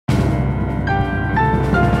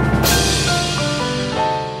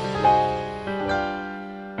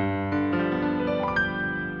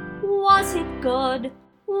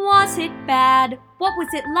was it bad? What was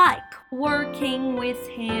it like working with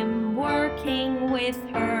him, working with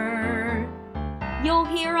her? You'll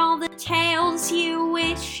hear all the tales you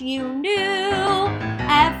wish you knew,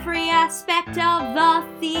 every aspect of the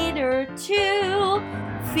theater too.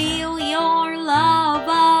 Feel your love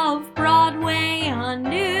of Broadway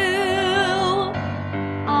anew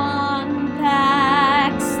on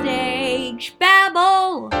Backstage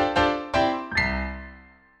Babble.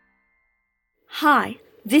 Hi,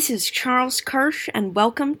 this is Charles Kirsch, and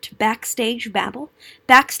welcome to Backstage Babble.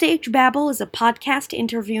 Backstage Babble is a podcast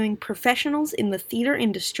interviewing professionals in the theater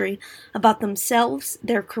industry about themselves,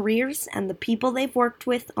 their careers, and the people they've worked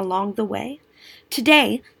with along the way.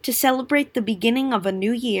 Today, to celebrate the beginning of a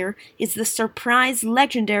new year, is the surprise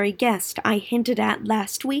legendary guest I hinted at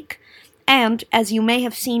last week. And, as you may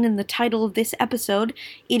have seen in the title of this episode,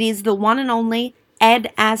 it is the one and only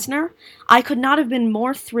Ed Asner. I could not have been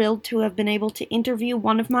more thrilled to have been able to interview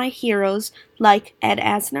one of my heroes like Ed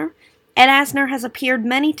Asner. Ed Asner has appeared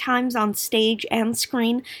many times on stage and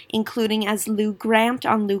screen, including as Lou Grant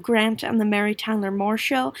on Lou Grant and the Mary Tyler Moore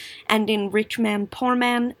Show, and in Rich Man, Poor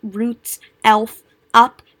Man, Roots, Elf,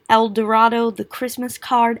 Up, El Dorado, The Christmas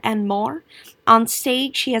Card, and more. On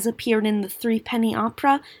stage, he has appeared in the Threepenny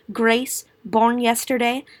Opera, Grace, Born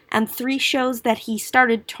Yesterday, and 3 shows that he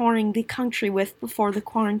started touring the country with before the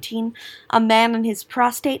quarantine: A Man and His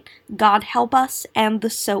Prostate, God Help Us, and The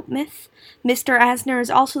Soap Myth. Mr. Asner is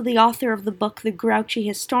also the author of the book The Grouchy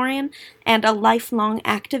Historian and a lifelong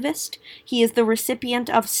activist. He is the recipient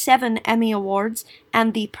of 7 Emmy Awards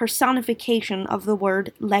and the personification of the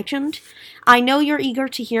word legend. I know you're eager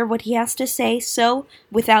to hear what he has to say, so,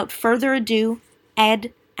 without further ado,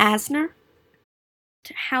 Ed Asner.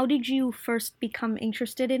 How did you first become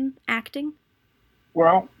interested in acting?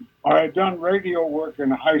 Well, I had done radio work in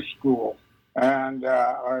high school, and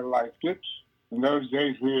I liked it. In those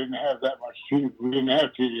days, we didn't have that much TV. We didn't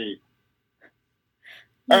have TV.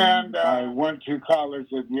 And I went to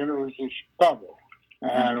college at the University of Chicago.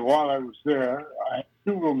 And while I was there, I had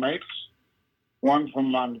 2 roommates, one from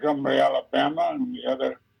Montgomery, Alabama, and the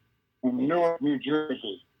other from Newark, New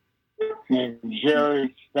Jersey, named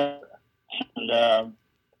Jerry Spencer. And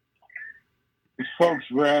these folks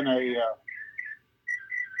ran a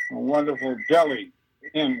wonderful deli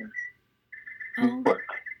in Newark.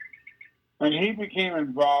 And he became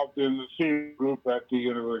involved in the theater group at the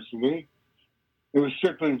university. It was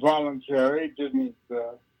strictly voluntary, didn't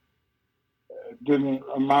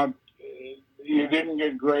amount, you didn't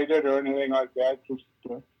get graded or anything like that,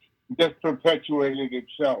 just perpetuated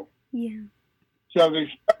itself. Yeah. So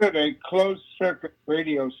they started a closed circuit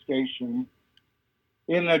radio station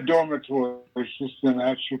in the dormitory system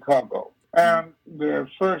at Chicago. And their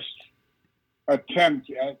first attempt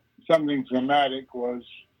at something dramatic was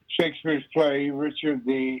Shakespeare's play, Richard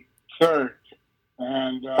III.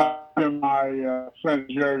 And my friend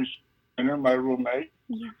Jerry Spencer, my roommate,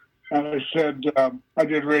 and I said, I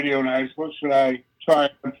did radio in high school, should I try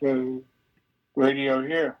for radio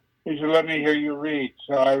here? He said, let me hear you read.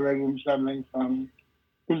 So I read him something from,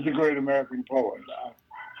 who's the great American poet?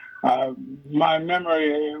 My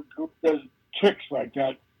memory does tricks like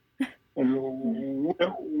that. And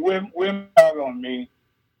whim out on me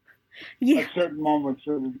at certain moments.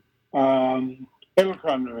 It'll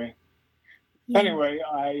come to me. Yeah. Anyway,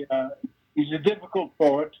 he's a difficult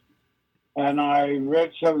poet, and I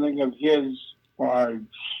read something of his, or I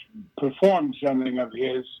performed something of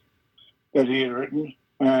his that he had written.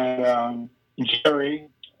 And Jerry,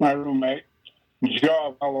 my roommate,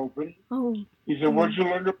 jaw fell open. Oh. He said, where'd you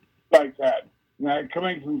learn to like that? Now,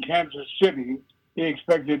 coming from Kansas City, he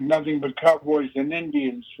expected nothing but cowboys and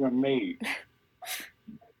Indians from me.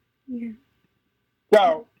 Yeah.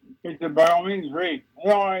 So he said, by all means, read.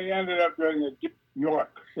 Well, I ended up doing it in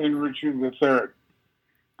York in Richard III.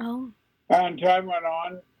 Oh. And time went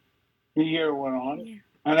on, the year went on,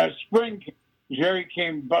 and as spring came, Jerry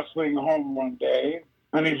came bustling home one day,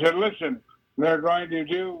 and he said, listen, they're going to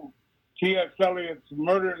do T.S. Eliot's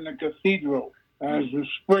Murder in the Cathedral as the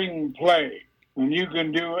spring play. And you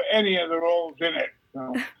can do any of the roles in it.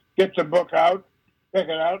 So get the book out, check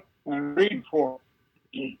it out, and read for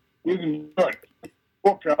it. You can do it.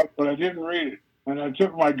 Book out, but I didn't read it. And I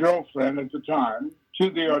took my girlfriend at the time to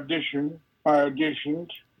the audition. I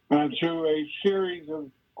auditioned through a series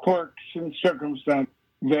of quirks and circumstances.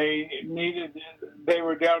 They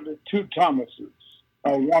were down to 2 Thomases.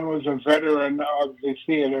 One was a veteran of the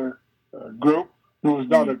theater group who was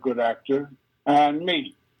not a good actor, and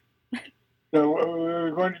me. So we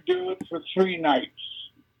were going to do it for 3 nights.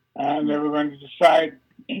 And they were going to decide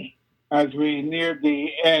as we neared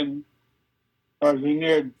the end, or as we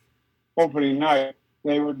neared opening night,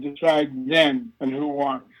 they would decide then and who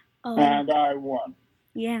won. Oh, And I won.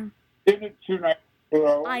 yeah. Did it 2 nights in a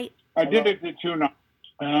row. I did it the 2 nights.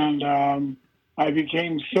 And I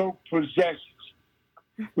became so possessed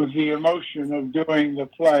with the emotion of doing the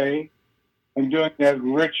play and doing that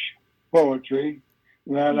rich poetry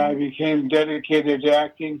that I became dedicated to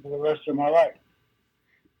acting for the rest of my life.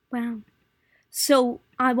 Wow. So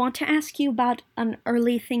I want to ask you about an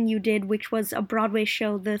early thing you did, which was a Broadway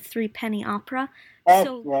show, the Three Penny Opera.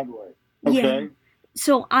 Off Broadway. Okay. Yeah.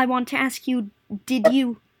 So I want to ask you, did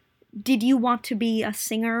you want to be a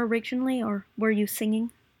singer originally, or were you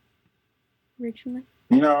singing originally?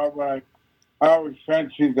 No, but I always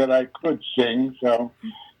fancied that I could sing, so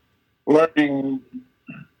learning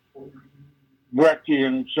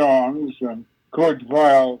Brechtian songs and Kurt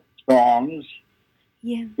Weill songs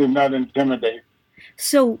did not intimidate.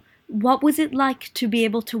 So what was it like to be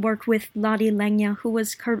able to work with Lotte Lenya, who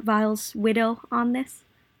was Kurt Weill's widow, on this?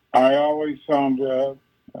 I always found her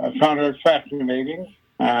fascinating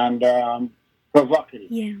and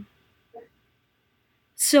provocative. Yeah.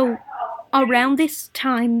 So around this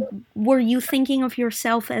time, were you thinking of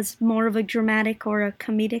yourself as more of a dramatic or a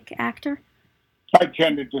comedic actor? I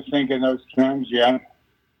tended to think in those terms, yeah,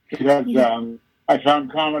 because I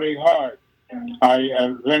found comedy hard. I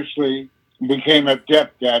eventually became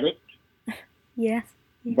adept at it. Yes.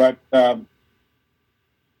 But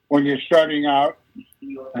when you're starting out,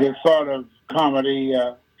 the thought of comedy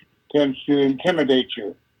tends to intimidate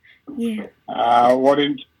you. Yeah. What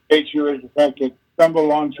intimidates you is the fact that you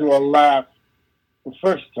stumble onto a laugh the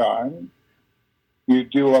first time you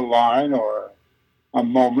do a line or a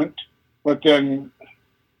moment, but then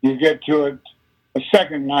you get to it a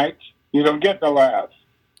second night, you don't get the laugh.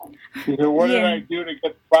 You say, what did I do to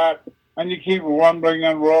get the laugh? And you keep rumbling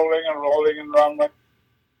and rolling and rolling and rumbling,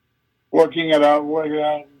 working it out,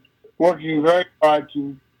 working very hard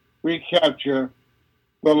to recapture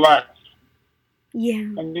the laugh. Yeah.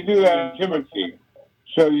 And you do that in timidity,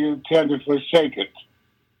 so you tend to forsake it.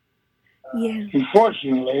 Yeah.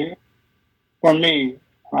 Unfortunately, for me,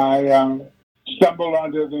 I stumbled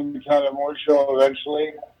onto the Mikhail Moore show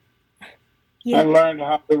eventually and learned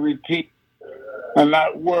how to repeat and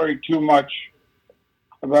not worry too much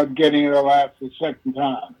about getting the laugh the second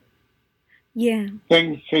time. Yeah.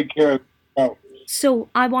 Things take care of themselves. So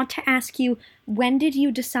I want to ask you, when did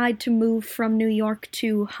you decide to move from New York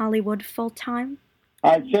to Hollywood full time?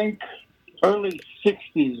 I think early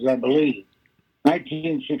 60s, I believe.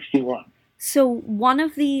 1961. So one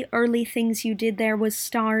of the early things you did there was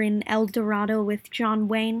star in El Dorado with John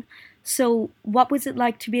Wayne. So what was it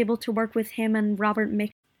like to be able to work with him and Robert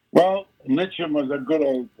Mitchum? Well, Mitchum was a good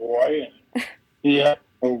old boy. And he had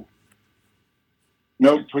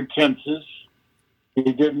no pretenses.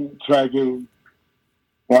 He didn't try to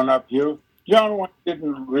one-up you. John Wayne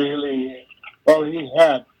didn't really, well, he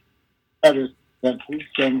had his pretenses,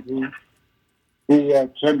 and he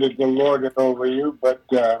tended to lord it over you, but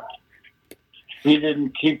he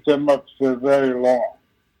didn't keep them up for very long.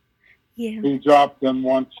 Yeah. He dropped them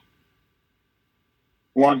once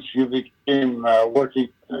you became working.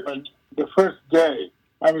 And the first day,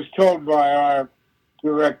 I was told by our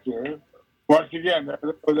director, once again, that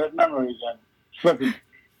memory again, slipping.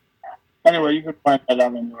 Anyway, you can find that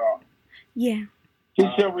out on your own. Yeah. He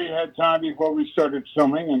said we had time before we started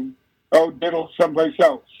filming and, diddle someplace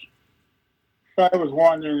else. So I was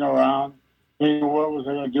wandering around, thinking, what was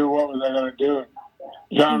I going to do? And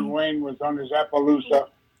John Wayne was on his Appaloosa,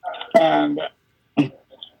 and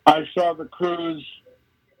I saw the crews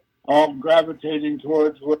all gravitating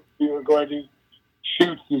towards where we were going to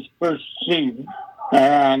shoot this first scene,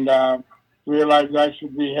 and realized I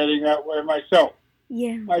should be heading that way myself.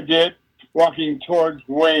 Yeah. I did, walking towards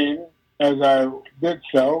Wayne as I did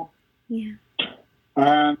so. Yeah.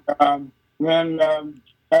 And then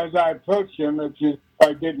as I approached him, it's as if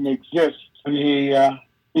I didn't exist. And he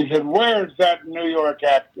said, where's that New York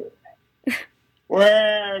actor?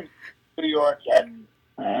 Where's the New York actor?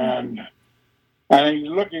 And he's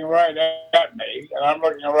looking right at me, and I'm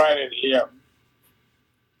looking right at him.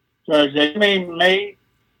 So I said, you mean me?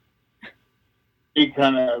 He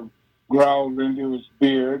kind of growled into his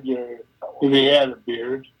beard, if he had a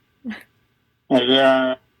beard. And,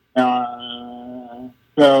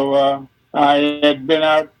 so I had been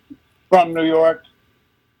out from New York,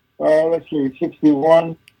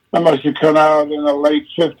 61. I must have come out in the late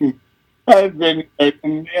 50s. I had been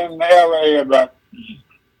in L.A. about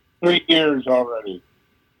 3 years already.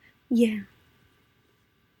 Yeah.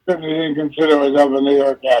 Certainly didn't consider myself a New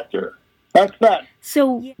York actor. That's that.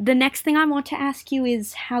 So the next thing I want to ask you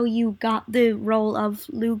is how you got the role of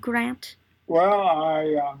Lou Grant.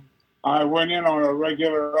 Well, I went in on a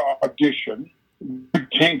regular audition.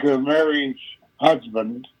 Tinker, Mary's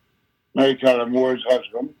husband, Mary Tyler Moore's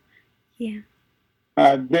husband,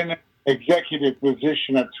 had been in an executive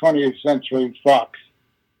position at 20th Century Fox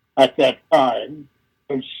at that time.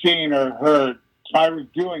 I've seen or heard. I was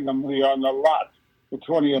doing them on the lot, the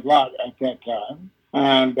 20th lot at that time.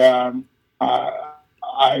 And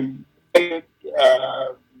I made it,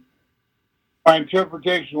 my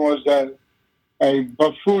interpretation was that a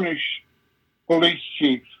buffoonish police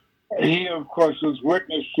chief. He, of course, was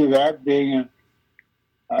witness to that, being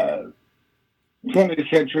a 20th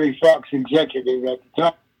Century Fox executive at the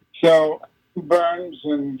time. So Burns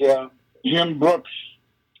and Jim Brooks.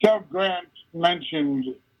 Cub Grant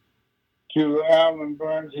mentioned to Alan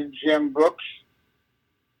Burns and Jim Brooks,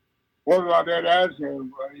 what about Ed Asner?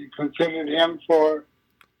 You considered him for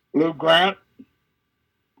Lou Grant?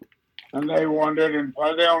 And they wondered, and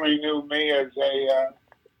they only knew me as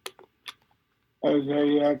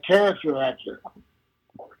a character actor.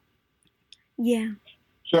 Yeah.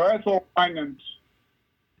 So Ethel Winans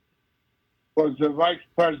was the vice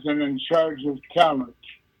president in charge of talent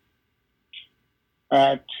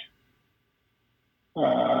at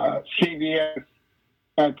CBS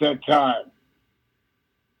at that time.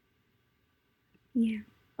 Yeah.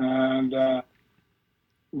 And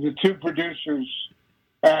the two producers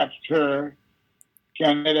asked her,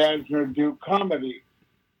 can Ed Asner do comedy?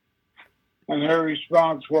 And her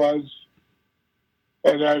response was,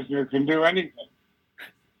 Ed Asner can do anything.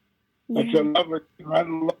 Yeah. It's a lovely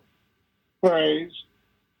phrase,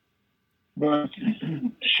 but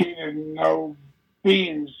she didn't know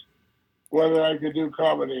beans whether I could do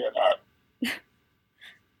comedy or not.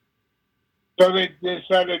 So they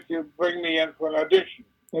decided to bring me in for an audition.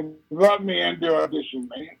 They brought me in to audition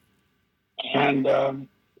me, and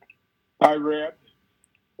I read.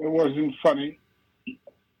 It wasn't funny.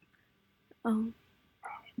 Oh.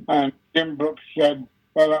 And Jim Brooks said,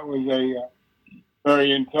 well, that was a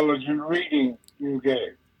very intelligent reading you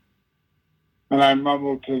gave. And I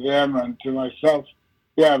mumbled to them and to myself,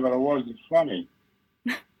 yeah, but it wasn't funny.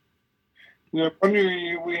 When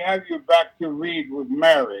we have you back to read with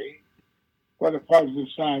Mary, what a positive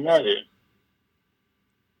sign that is.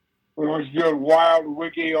 We was doing wild,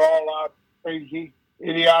 wiggy, all-out, crazy,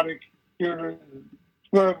 idiotic theater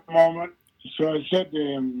for a moment. So I said to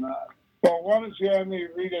him, well, why don't you have me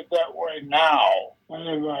read it that way now? And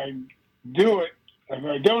if I do it, if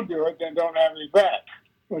I don't do it, then don't have me back,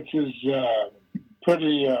 which is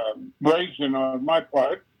pretty brazen on my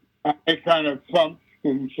part. I kind of thumped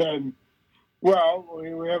and said, well,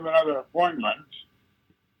 we have another appointment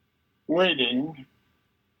waiting,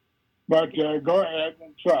 but go ahead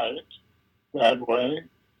and try it that way.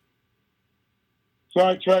 So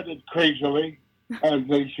I tried it crazily, as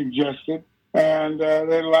they suggested, and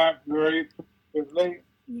they laughed very positively,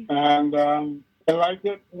 and they liked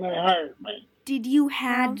it, and they hired me. Did you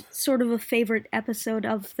have sort of a favorite episode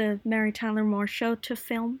of the Mary Tyler Moore Show to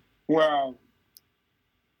film? Well,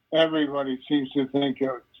 everybody seems to think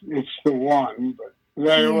it's the one, but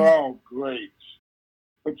they were all great.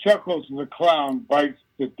 But Chuckles the Clown Bites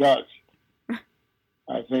the Dust,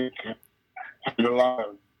 I think, had a lot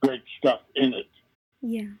of great stuff in it.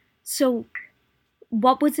 Yeah. So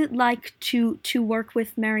what was it like to work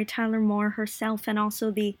with Mary Tyler Moore herself and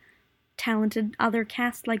also the talented other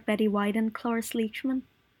cast like Betty White and Cloris Leachman?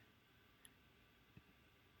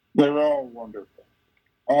 They were all wonderful.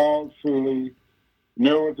 All truly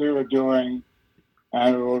knew what they were doing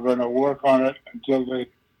and were going to work on it until they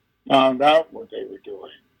found out what they were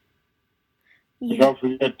doing. Yeah. Don't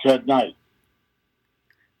forget Ted Knight.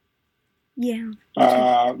 Yeah.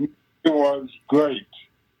 He was great.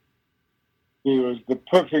 He was the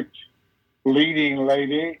perfect leading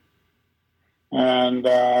lady, and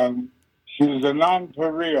she was a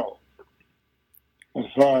non-for-real as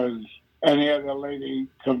far as any other lady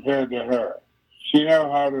compared to her. She knew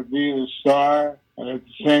how to be the star, and at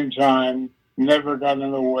the same time, never got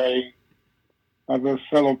in the way of her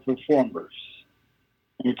fellow performers.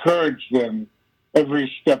 Encouraged them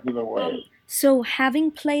every step of the way. So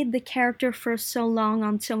having played the character for so long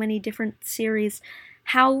on so many different series,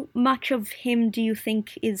 how much of him do you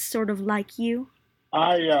think is sort of like you?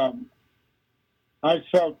 I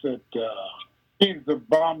felt that he's the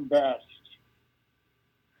bombast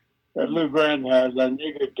that Lou Grant has. I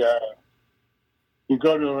needed to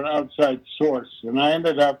go to an outside source, and I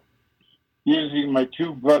ended up using my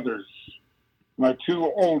two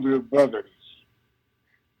older brothers,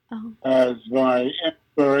 as my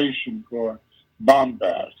inspiration for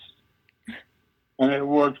bombast, and it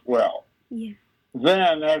worked well. Yeah.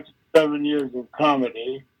 Then, after 7 years of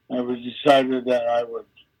comedy, it was decided that I would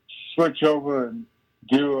switch over and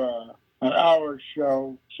do an hour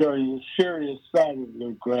show showing the serious side of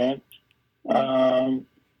Lou Grant. I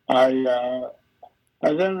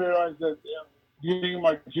then realized that using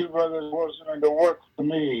my two brothers wasn't going to work for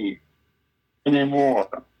me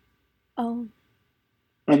anymore. Oh.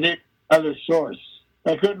 I need another source.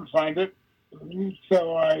 I couldn't find it,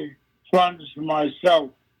 so I plunged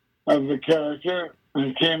myself of the character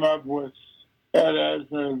and came up with Ed as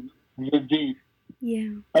the Deep. Yeah.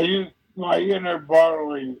 I used my inner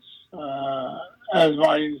borrowings as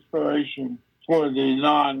my inspiration for the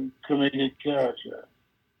non-comedic character.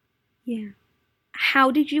 Yeah.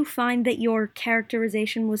 How did you find that your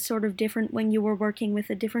characterization was sort of different when you were working with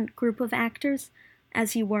a different group of actors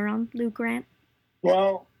as you were on Lou Grant?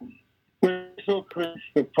 Well, Crystal creates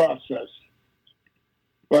the process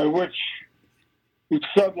by which, with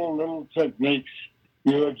subtle little techniques,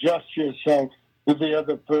 you adjust yourself to the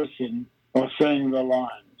other person or saying the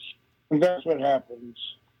lines. And that's what happens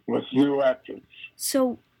with new actors.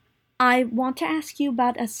 So, I want to ask you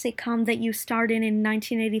about a sitcom that you starred in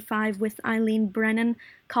 1985 with Eileen Brennan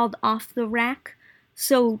called Off the Rack.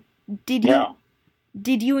 So, did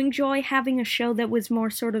you enjoy having a show that was more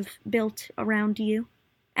sort of built around you?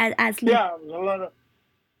 As Yeah, it was a lot of...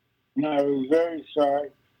 No, I was very sorry.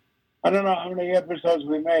 I don't know how many episodes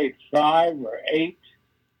we made, 5 or 8.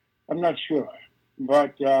 I'm not sure.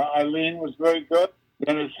 But Eileen was very good.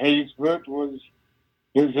 Dennis Haysbert was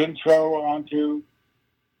his intro onto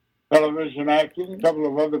television acting. A couple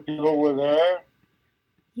of other people were there.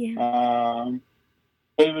 Yeah.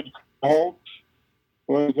 David Holt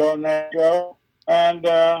was on that show. And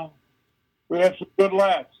we had some good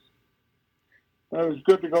laughs. It was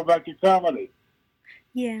good to go back to comedy.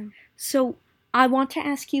 Yeah. So I want to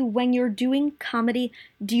ask you, when you're doing comedy,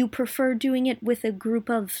 do you prefer doing it with a group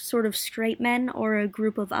of sort of straight men or a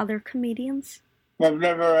group of other comedians? I've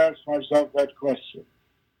never asked myself that question.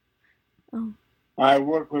 Oh. I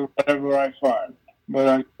work with whatever I find.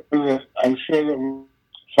 But I'm sure that we'll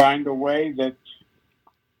find a way that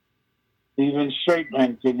even straight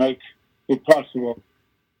men can make it possible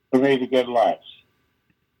for me to get laughs.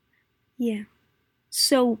 Yeah.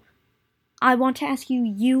 So I want to ask you,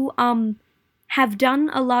 you have done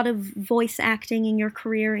a lot of voice acting in your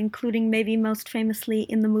career, including maybe most famously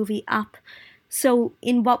in the movie Up. So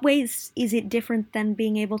in what ways is it different than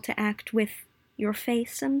being able to act with your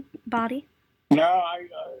face and body? No, I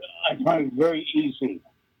find it very easy.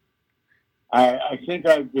 I think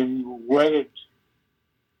I've been wedded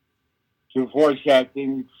to voice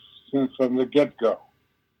acting since from the get-go.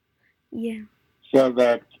 Yeah. So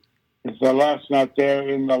that if the laugh's not there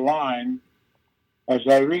in the line, as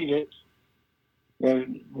I read it, it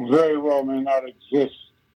very well may not exist.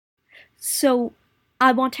 So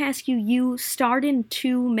I want to ask you, you starred in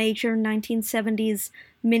 2 major 1970s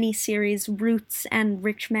miniseries, Roots and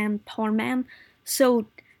Rich Man, Poor Man. So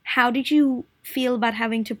how did you feel about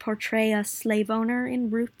having to portray a slave owner in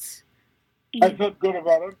Roots? I felt good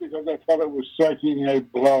about it because I thought it was striking a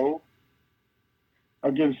blow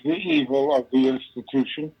against the evil of the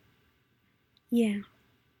institution. Yeah.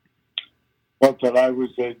 Felt that I was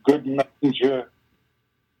a good messenger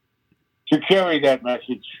to carry that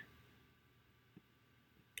message.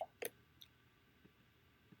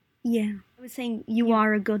 Yeah. I was saying you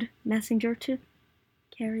are a good messenger to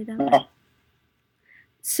carry that message.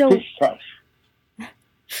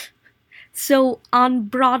 So on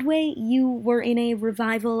Broadway, you were in a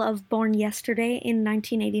revival of Born Yesterday in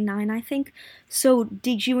 1989, I think. So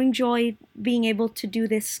did you enjoy being able to do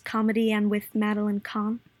this comedy and with Madeline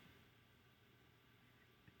Kahn?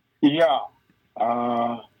 Yeah.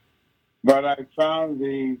 But I found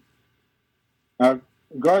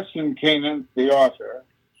Garson Kanin, the author,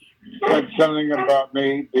 said something about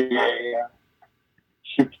me being a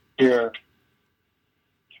Shakespeare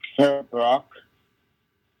rock.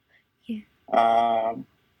 Yeah. I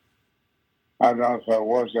don't know if I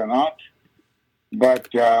was or not, but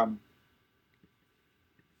I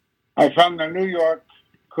found the New York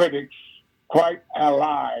critics quite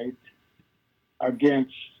allied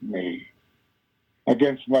against me,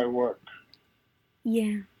 against my work.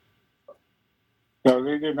 Yeah. So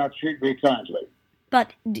they did not treat me kindly.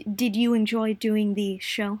 But did you enjoy doing the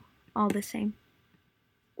show all the same?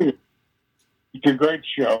 It's a great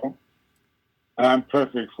show, and I'm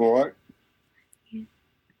perfect for it. Yeah.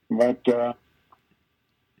 But the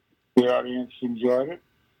audience enjoyed it.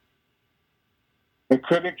 The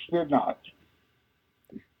critics did not.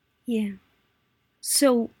 Yeah.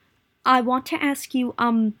 So I want to ask you,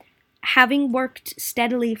 having worked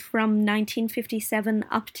steadily from 1957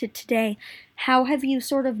 up to today, how have you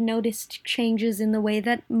sort of noticed changes in the way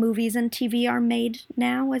that movies and TV are made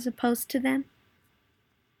now as opposed to then?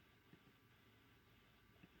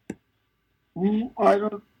 I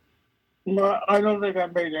don't. I don't think I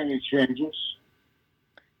made any changes.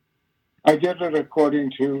 I did it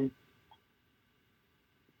according to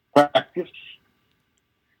practice.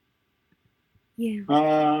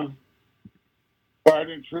 Yeah. Tried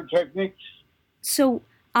and true techniques. So,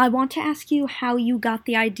 I want to ask you how you got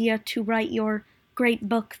the idea to write your great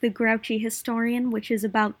book, The Grouchy Historian, which is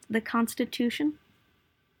about the Constitution.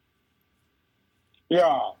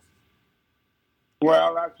 Yeah.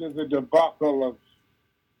 Well, after the debacle of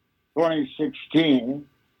 2016,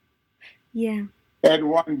 Yeah. Ed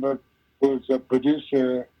Weinberg was a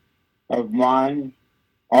producer of mine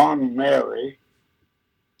on Mary.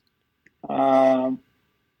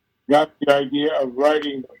 Got the idea of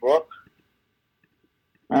writing the book,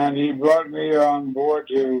 and he brought me on board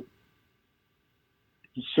to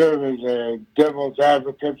serve as a devil's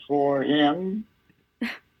advocate for him,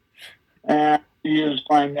 and used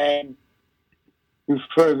my name to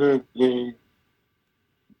further the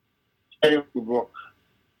sale of the book.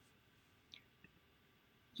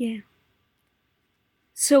 Yeah.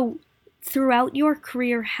 So, throughout your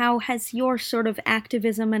career, how has your sort of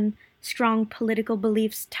activism and strong political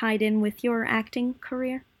beliefs tied in with your acting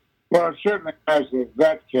career? Well, it certainly has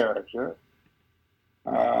that character.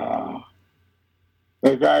 The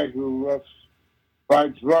guy who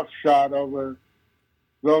rides roughshod over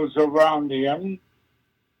those around him,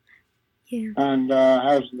 Yeah. and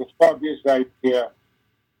has the foggiest idea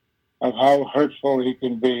of how hurtful he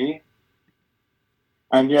can be,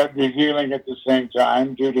 and yet revealing at the same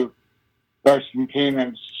time, due to Carson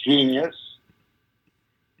Keenan's genius,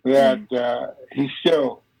 that he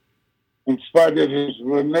still, in spite of his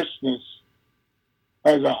remissness,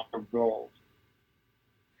 has a heart of gold.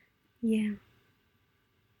 Yeah.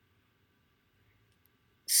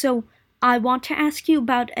 So, I want to ask you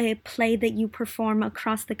about a play that you perform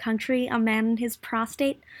across the country, A Man and His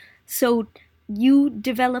Prostate. So, you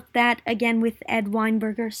developed that again with Ed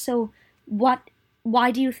Weinberger. So,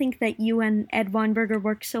 why do you think that you and Ed Weinberger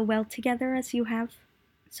work so well together as you have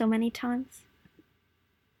so many times?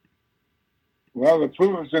 Well, the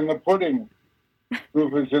proof is in the pudding.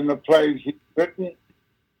 Proof is in the plays he's written,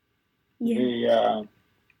 Yeah.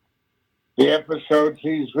 the episodes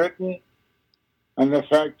he's written, and the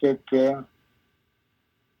fact that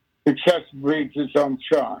success breeds its own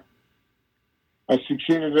charm. I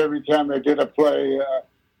succeeded every time I did a play,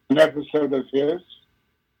 an episode of his,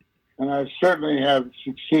 and I certainly have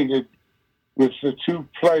succeeded with the two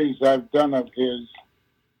plays I've done of his.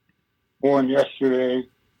 Born Yesterday,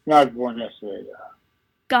 not Born Yesterday.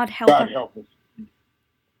 God Help God Us. Help Us.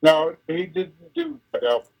 No, he didn't do God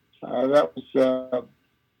Help Us. That was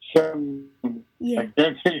some. Yeah. I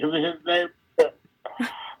can't think of his name.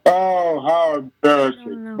 Oh, how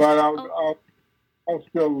embarrassing! No. But I'll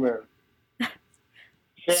still live.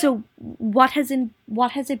 So, what has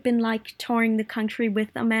it been like touring the country with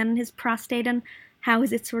A Man and His Prostate, and how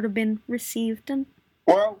has it sort of been received? And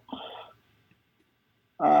well,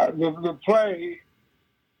 the play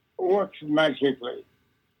works magically.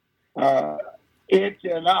 It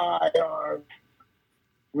and I are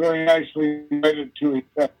very nicely related to each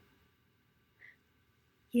other.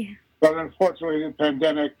 Yeah. But unfortunately, the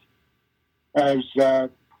pandemic has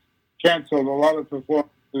canceled a lot of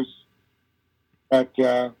performances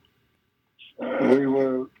that we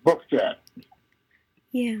were booked at.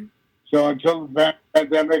 Yeah. So until the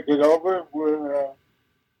pandemic is over,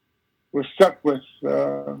 we're stuck with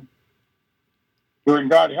doing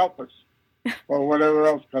God Help Us or whatever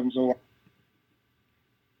else comes along.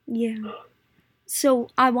 Yeah. So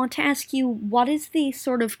I want to ask you, what is the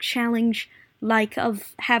sort of challenge like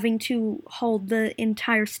of having to hold the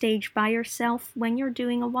entire stage by yourself when you're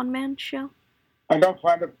doing a one-man show? I don't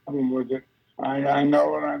find a problem with it. I know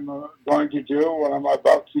what I'm going to do, what I'm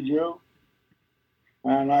about to do,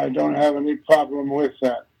 and I don't have any problem with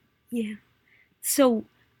that. Yeah. So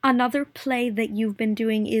another play that you've been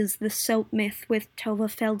doing is The Soap Myth with Tova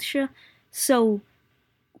Feldsche. So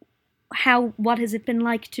what has it been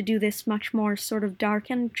like to do this much more sort of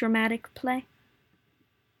dark and dramatic play?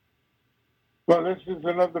 Well, this is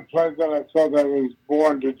another play that I thought I was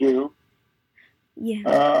born to do.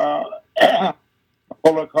 Yeah. A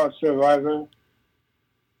Holocaust survivor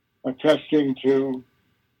attesting to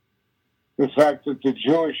the fact that the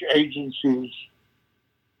Jewish agencies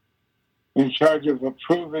in charge of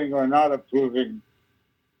approving or not approving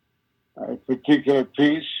a particular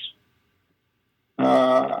piece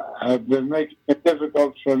have been making it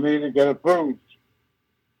difficult for me to get approved.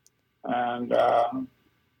 And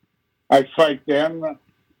I fight them,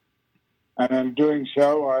 and in doing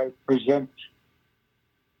so, I present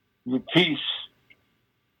the piece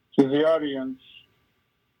to the audience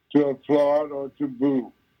to applaud or to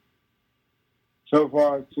boo. So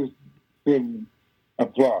far, it's just been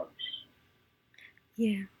applause.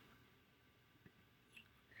 Yeah.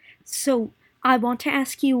 So I want to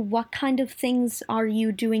ask you, what kind of things are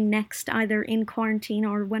you doing next, either in quarantine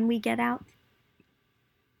or when we get out?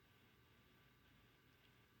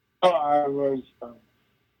 I was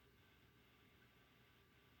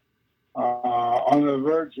on the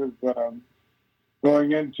verge of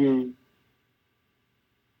going into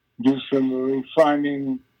do some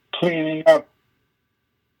refining, cleaning up,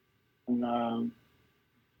 and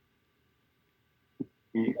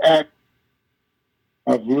the act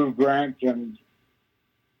of Lou Grant and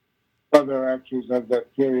other actors of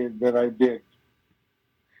that period that I did.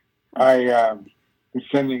 I was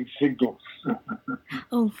sending signals.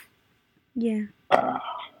 Oh, yeah.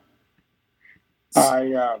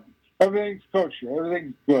 Everything's kosher.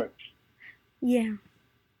 Everything's good. Yeah.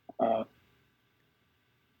 The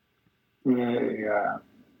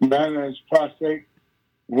man and his prostate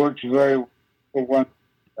works very well for one.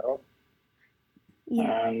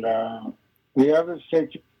 Yeah. And the others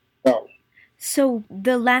take no. So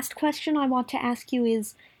the last question I want to ask you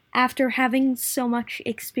is, after having so much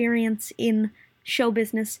experience in show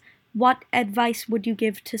business, what advice would you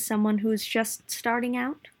give to someone who's just starting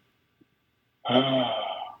out?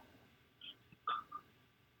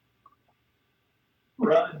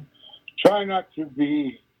 Try not to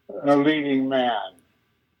be a leading man.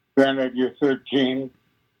 Granted, you're 13.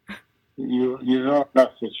 You know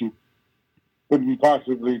enough that you couldn't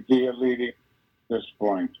possibly be a leading at this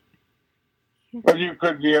point. But you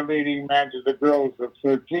could be a leading man to the girls of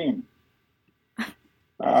 13.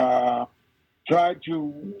 Try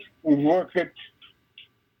to work it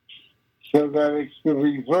so that it's the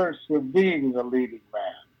reverse of being the leading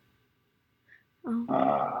man.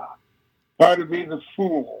 Try to be the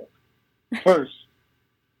fool first,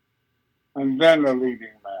 and then a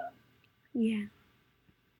leading man. Yeah.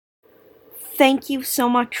 Thank you so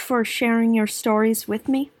much for sharing your stories with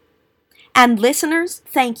me. And listeners,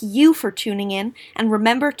 thank you for tuning in, and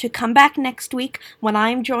remember to come back next week when I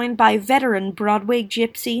am joined by veteran Broadway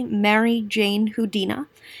gypsy Mary Jane Houdina.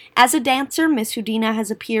 As a dancer, Miss Houdina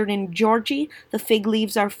has appeared in Georgie, The Fig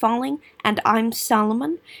Leaves Are Falling, and I'm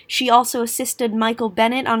Solomon. She also assisted Michael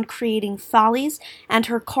Bennett on creating Follies, and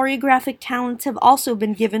her choreographic talents have also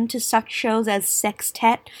been given to such shows as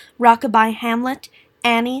Sextet, Rockabye Hamlet,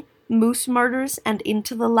 Annie, Moose Murders, and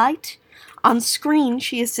Into the Light. On screen,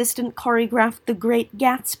 she assistant choreographed The Great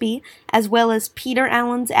Gatsby, as well as Peter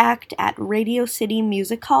Allen's act at Radio City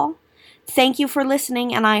Music Hall. Thank you for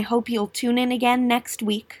listening, and I hope you'll tune in again next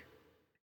week.